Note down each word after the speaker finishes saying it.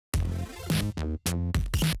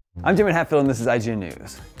I'm Jim Hatfield and this is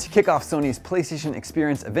ign-news. To kick off Sony's PlayStation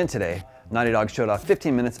Experience event today, Naughty Dog showed off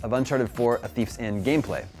 15 minutes of Uncharted 4: A Thief's End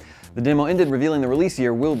gameplay. The demo ended revealing the release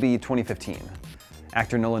year will be 2015.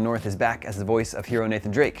 Actor Nolan North is back as the voice of hero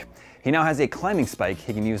Nathan Drake. He now has a climbing spike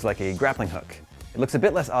he can use like a grappling hook. It looks a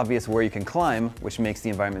bit less obvious where you can climb, which makes the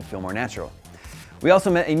environment feel more natural. We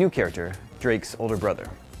also met a new character, Drake's older brother.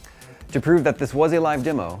 To prove that this was a live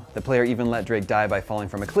demo, the player even let Drake die by falling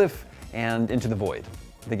from a cliff and into the void.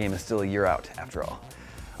 The game is still a year out, after all.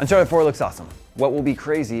 Uncharted 4 looks awesome. What will be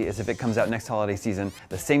crazy is if it comes out next holiday season,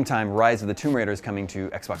 the same time Rise of the Tomb Raider is coming to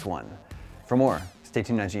Xbox One. For more, stay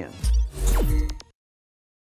tuned on IGN.